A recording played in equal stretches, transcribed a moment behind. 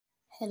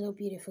Hello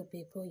beautiful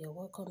people, you're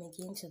welcome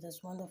again to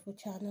this wonderful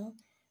channel.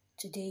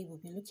 Today we'll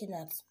be looking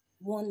at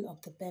one of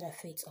the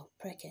benefits of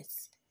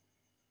briquettes,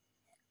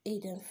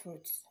 Eden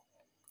fruits.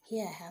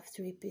 Here I have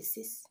 3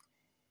 pieces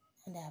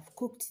and I have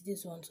cooked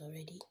these ones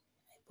already.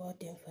 I boiled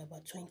them for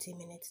about 20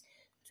 minutes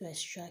to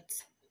extract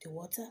the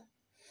water.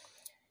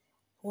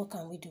 What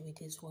can we do with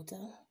this water?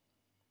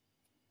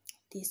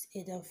 This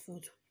Eden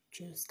fruit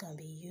juice can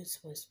be used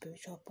for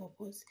spiritual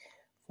purpose,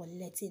 for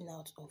letting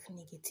out of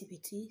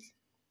negativity,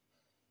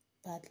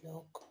 bad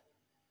luck,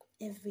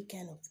 every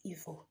kind of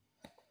evil.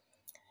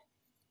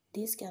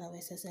 This kind of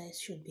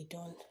exercise should be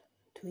done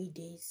 3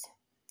 days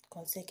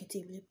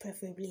consecutively,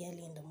 preferably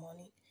early in the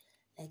morning.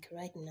 Like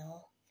right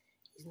now,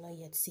 it's not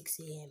yet 6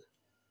 a.m.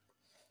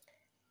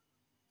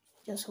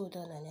 Just hold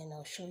on and then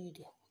I'll show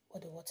you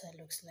what the water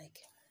looks like.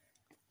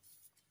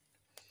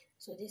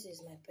 So this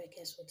is my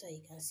briquette water.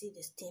 You can see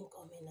the steam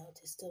coming out.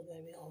 It's still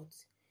very hot.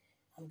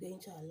 I'm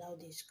going to allow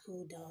this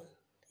cool down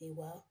a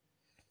while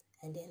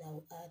and then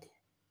I'll add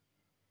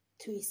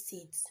 3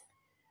 seeds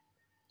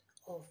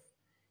of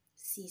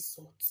sea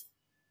salt.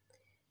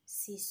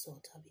 Sea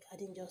salt. I'll be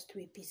adding just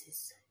 3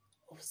 pieces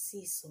of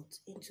sea salt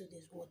into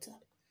this water,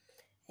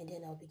 and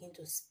then I'll begin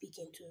to speak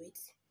into it.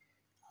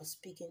 I'll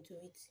speak into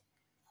it.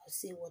 I'll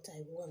say what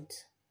I want,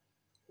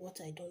 what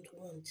I don't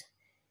want,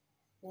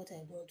 what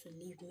I want to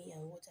leave me,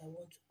 and what I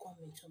want to come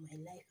into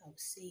my life. I'll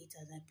say it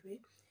as I pray.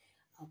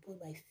 I'll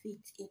put my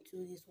feet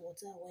into this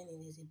water when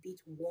it is a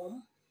bit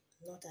warm,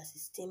 not as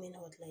it's steaming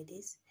hot like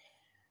this,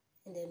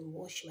 and then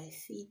wash my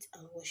feet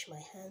and wash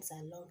my hands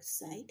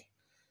alongside.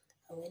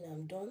 And when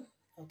I'm done,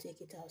 I'll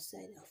take it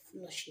outside and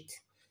flush it,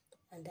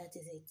 and that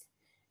is it.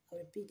 I'll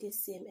repeat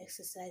this same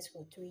exercise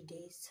for 3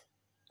 days,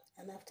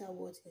 and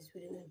afterwards it's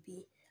really going to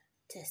be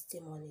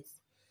testimonies.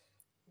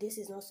 This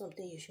is not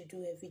something you should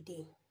do every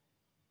day.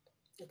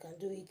 You can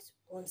do it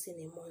once in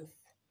a month.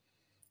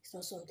 It's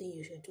not something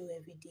you should do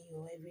every day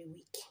or every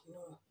week.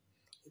 No,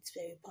 it's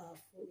very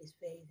powerful. It's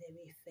very,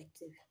 very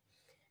effective.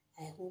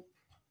 I hope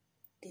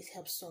this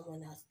helps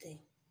someone out there.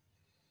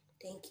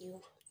 Thank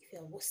you. If you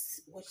have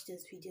watched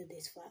this video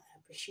this far, I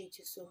appreciate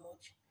you so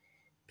much.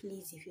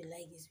 Please, if you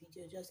like this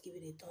video, just give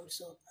it a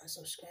thumbs up and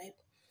subscribe,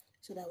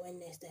 so that when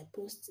next I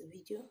post a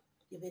video,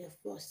 you'll be the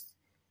first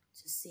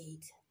to see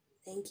it.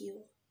 Thank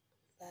you.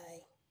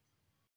 Bye.